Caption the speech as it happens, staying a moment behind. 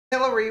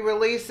Hillary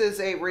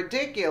releases a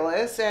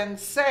ridiculous and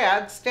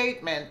sad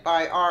statement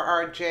by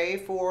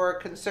RRJ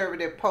for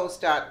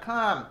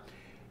conservativepost.com,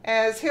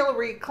 as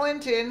Hillary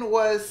Clinton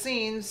was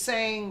seen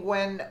saying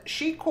when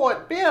she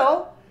caught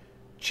Bill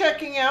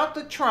checking out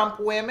the Trump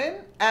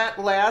women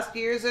at last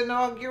year's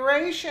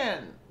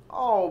inauguration.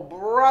 Oh,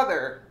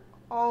 brother.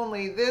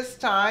 Only this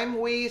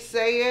time we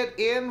say it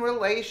in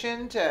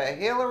relation to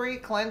Hillary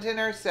Clinton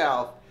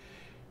herself.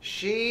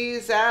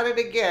 She's at it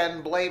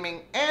again,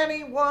 blaming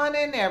anyone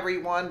and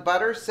everyone but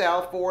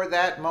herself for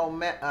that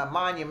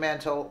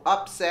monumental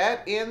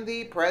upset in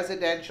the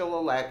presidential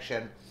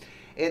election.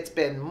 It's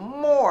been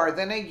more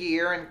than a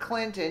year, and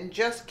Clinton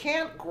just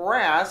can't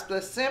grasp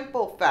the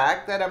simple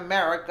fact that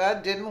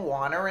America didn't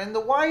want her in the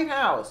White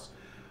House.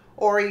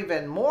 Or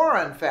even more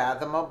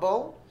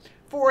unfathomable,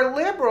 for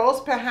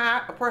liberals,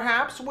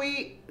 perhaps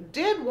we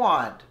did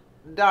want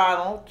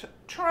Donald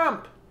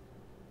Trump.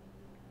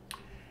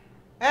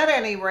 At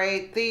any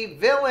rate, the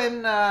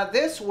villain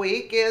this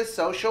week is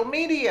social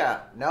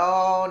media.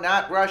 No,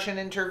 not Russian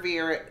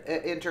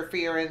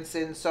interference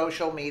in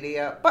social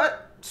media,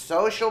 but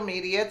social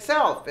media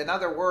itself. In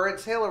other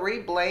words, Hillary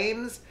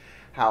blames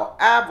how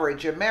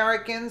average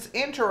Americans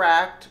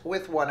interact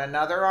with one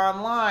another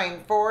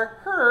online for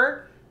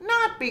her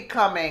not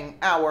becoming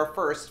our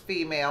first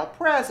female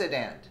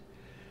president.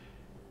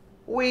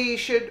 We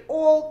should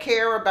all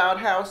care about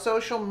how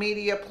social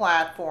media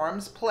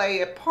platforms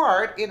play a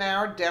part in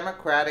our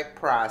democratic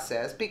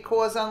process,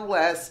 because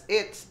unless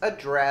it's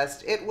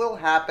addressed, it will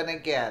happen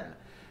again.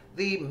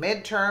 The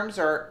midterms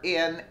are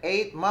in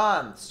 8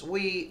 months.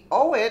 We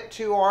owe it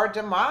to our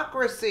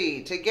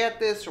democracy to get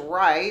this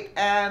right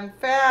and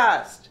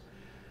fast.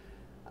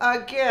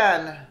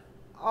 Again,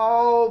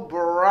 oh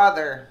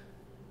brother,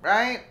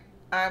 right?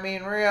 I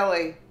mean,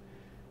 really.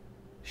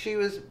 She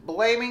was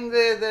blaming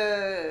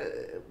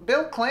the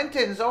Bill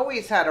Clinton's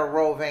always had a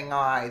roving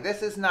eye.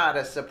 This is not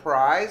a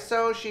surprise.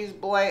 So she's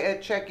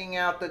checking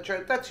out the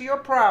church. That's your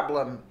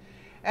problem.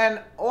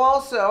 And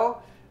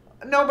also,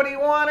 nobody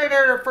wanted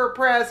her for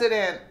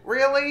president.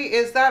 Really?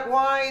 Is that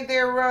why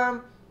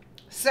they're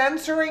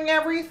censoring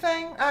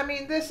everything? I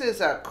mean, this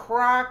is a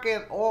crock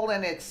all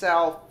in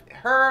itself.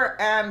 Her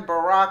and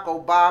Barack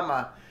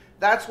Obama.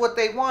 That's what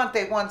they want.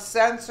 They want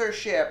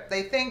censorship.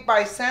 They think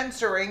by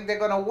censoring they're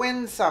going to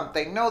win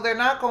something. No, they're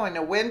not going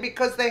to win,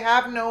 because they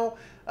have no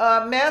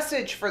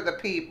message for the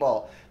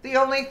people. The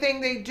only thing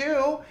they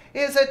do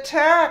is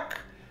attack.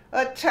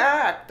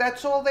 Attack.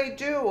 That's all they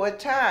do.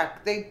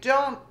 Attack. They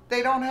don't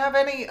have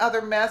any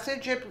other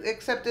message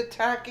except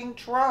attacking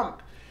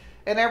Trump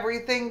and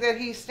everything that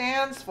he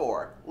stands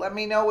for. Let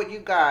me know what you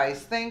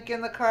guys think in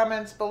the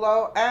comments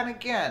below. And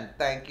again,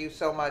 thank you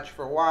so much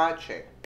for watching.